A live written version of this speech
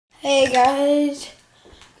Hey guys,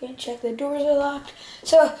 gonna check the doors are locked.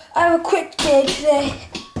 So I have a quick day today.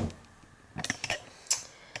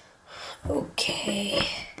 Okay.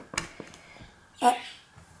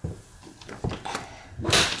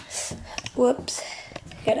 Whoops.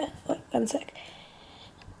 Gotta wait 1 sec.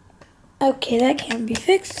 Okay, that can't be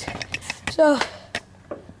fixed. So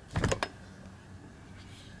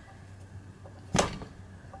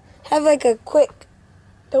have like a quick.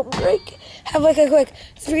 Don't break. Have like a quick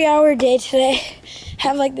 3-hour day today.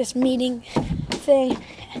 Have like this meeting thing.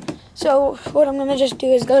 So what I'm gonna just do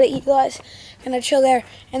is go to Eli's, gonna chill there,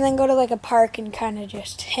 and then go to like a park and kind of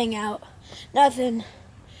just hang out. Nothing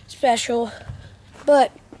special.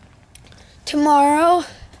 But tomorrow,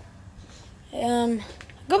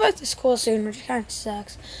 go back to school soon, which kind of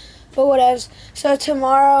sucks. But whatevs. So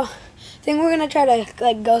tomorrow, I think we're gonna try to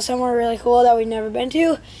like go somewhere really cool that we've never been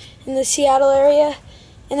to in the Seattle area.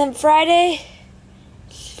 And then Friday,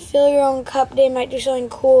 fill your own cup day, might do something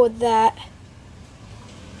cool with that.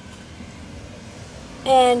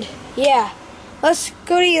 And yeah, let's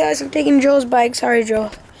go to Eli's. I'm taking Joel's bike. Sorry,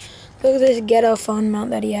 Joel. Look at this ghetto phone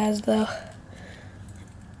mount that he has, though.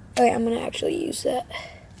 Okay, I'm gonna actually use that.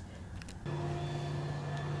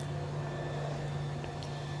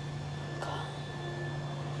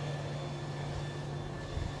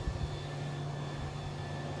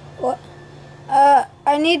 What?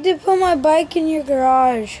 I need to put my bike in your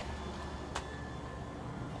garage.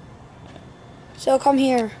 So come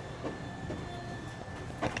here.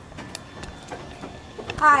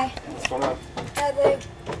 Hi. What's going on? Nothing.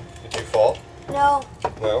 Did you fall? No.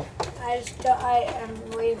 No? I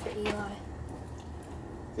am waiting for Eli.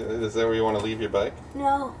 Is that where you want to leave your bike?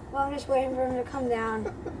 No, well, I'm just waiting for him to come down.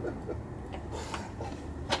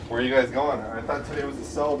 Where are you guys going? I thought today was a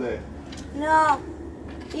sell day. No.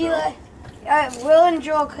 Eli. Will and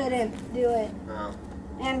Joel couldn't do it. Oh.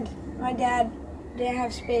 And my dad didn't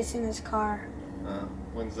have space in his car.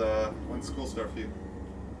 When's school start for you?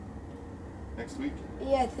 Next week?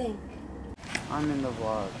 Yeah, I think. I'm in the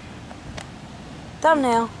vlog.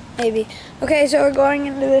 Thumbnail, maybe. Okay, so we're going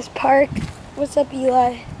into this park. What's up,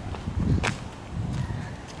 Eli?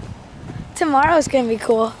 Tomorrow's gonna be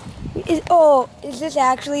cool. Is this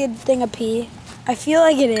actually a thing of pee? I feel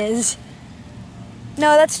like it is.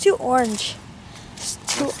 No, that's too orange.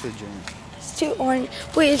 It's too orange.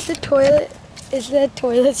 Wait, is the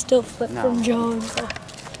toilet still flipped from Joel?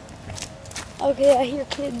 Okay, I hear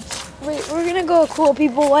kids. Wait, we're gonna go a cool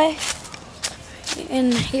people way.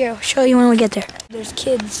 And here, I'll show you when we get there. There's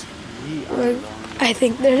kids. I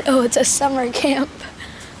think it's a summer camp.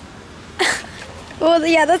 Well,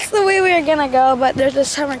 yeah, that's the way we were gonna go, but there's a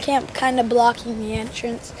summer camp kind of blocking the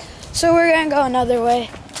entrance. So we're gonna go another way.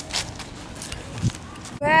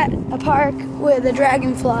 We're at a park with a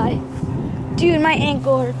dragonfly. Dude, my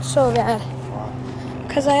ankle hurts so bad.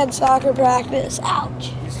 Because I had soccer practice.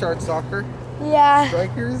 Ouch. You start soccer? Yeah.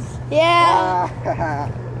 Strikers? Yeah.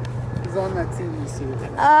 Who's on that team this year?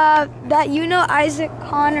 Isaac,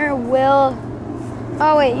 Connor, Will.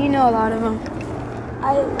 Oh wait, you know a lot of them.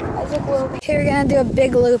 Isaac, Will. Okay, we're gonna do a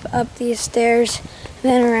big loop up these stairs,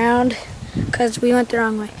 then around, because we went the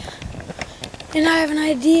wrong way. And I have an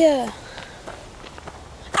idea.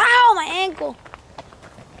 Ow, my ankle.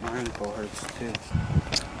 My ankle hurts too.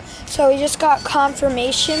 So we just got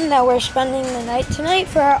confirmation that we're spending the night tonight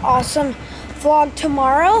for our awesome vlog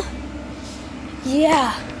tomorrow.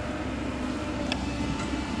 Yeah.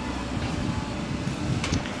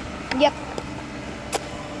 Yep.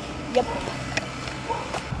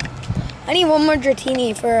 I need one more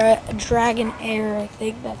Dratini for a Dragon Air, I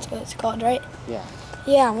think that's what it's called, right? Yeah.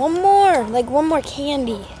 Yeah, one more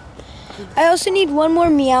candy. I also need one more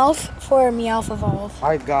Meowth for a Meowth Evolve.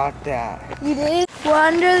 I got that. You did?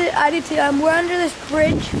 I did too. We're under this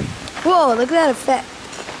bridge. Whoa, look at that effect.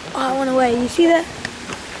 Oh, it went away. You see that?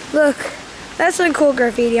 Look, that's some cool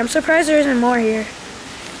graffiti. I'm surprised there isn't more here.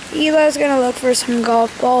 Eli's gonna look for some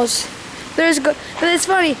golf balls. But it's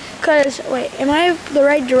funny, because, wait, am I the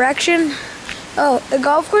right direction? Oh, the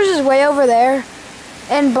golf course is way over there.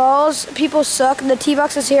 And balls, people suck. The tee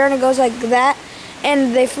box is here and it goes like that.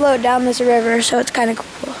 And they float down this river, so it's kind of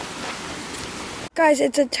cool. Guys,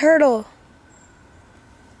 it's a turtle.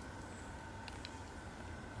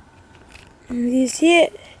 Do you see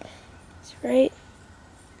it? It's right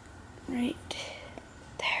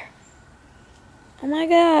there. Oh my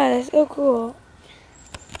god, that's so cool.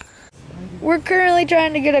 We're currently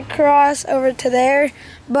trying to get across over to there,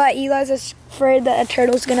 but Eli's afraid that a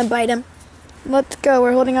turtle's gonna bite him. Let's go.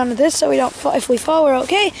 We're holding on to this so we don't fall. If we fall, we're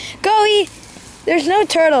okay. Go, E! There's no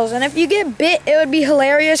turtles, and if you get bit, it would be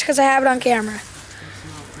hilarious because I have it on camera.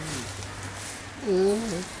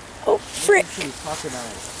 Frick. Crocodile.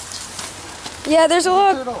 Yeah, there's a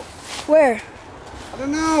lot. Turtle. Where? I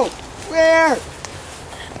don't know. Where?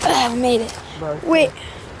 I made it. Wait.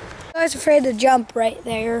 I was afraid to jump right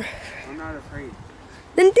there. I'm not afraid.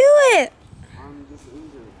 Then do it. I'm just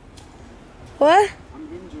injured. What? I'm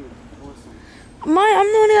injured. Awesome. I'm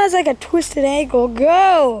the one who has like a twisted ankle.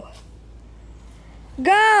 Go.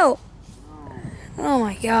 Go. No. Oh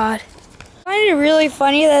my god. I find it really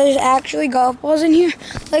funny that there's actually golf balls in here.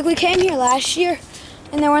 Like we came here last year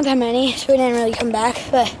and there weren't that many, so we didn't really come back.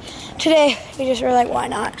 But today we just were like, why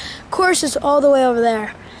not? Course is all the way over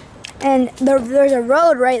there. And there's a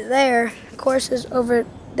road right there. Course is over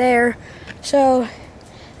there. So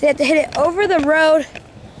they have to hit it over the road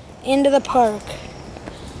into the park.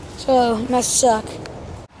 So it must suck.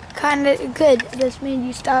 Kinda good. This made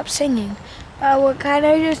you stop singing. We're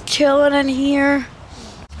kinda just chilling in here.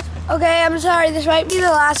 Okay, I'm sorry. This might be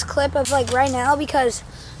the last clip of like right now because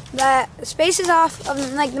the space is off.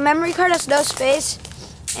 Like the memory card has no space,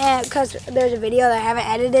 and because there's a video that I haven't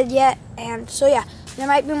edited yet. And so yeah, there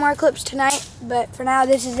might be more clips tonight. But for now,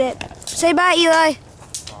 this is it. Say bye, Eli.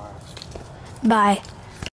 Bye. Bye.